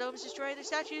the biomes destroying their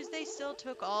statues, they still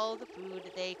took all the food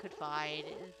they could find.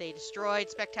 They destroyed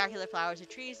spectacular flowers and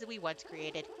trees that we once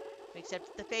created. We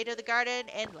accepted the fate of the garden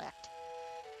and left.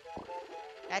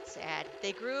 That's sad.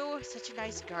 They grew such a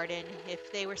nice garden.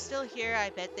 If they were still here, I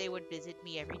bet they would visit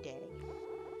me every day.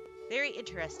 Very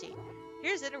interesting.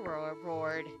 Here's an aurora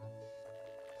board.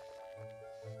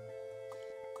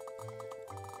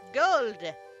 Gold!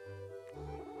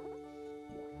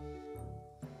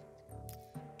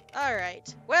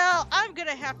 Alright. Well, I'm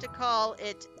gonna have to call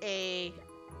it a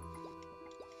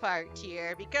part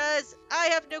here because I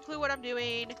have no clue what I'm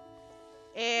doing.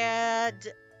 And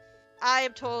I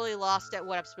am totally lost at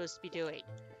what I'm supposed to be doing.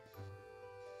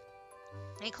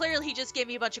 And clearly he just gave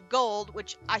me a bunch of gold,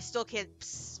 which I still can't...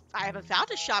 I haven't found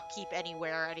a shopkeep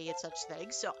anywhere or any of such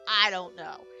things, so I don't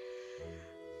know.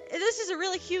 This is a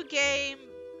really cute game.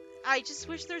 I just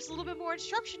wish there's a little bit more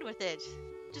instruction with it.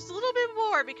 Just a little bit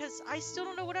more, because I still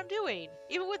don't know what I'm doing.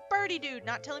 Even with Birdie Dude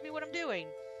not telling me what I'm doing.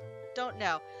 Don't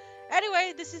know.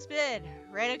 Anyway, this has been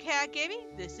Random Cat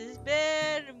Gaming. This has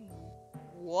been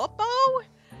Wuppo.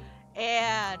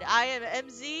 And I am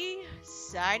MZ,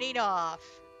 signing off.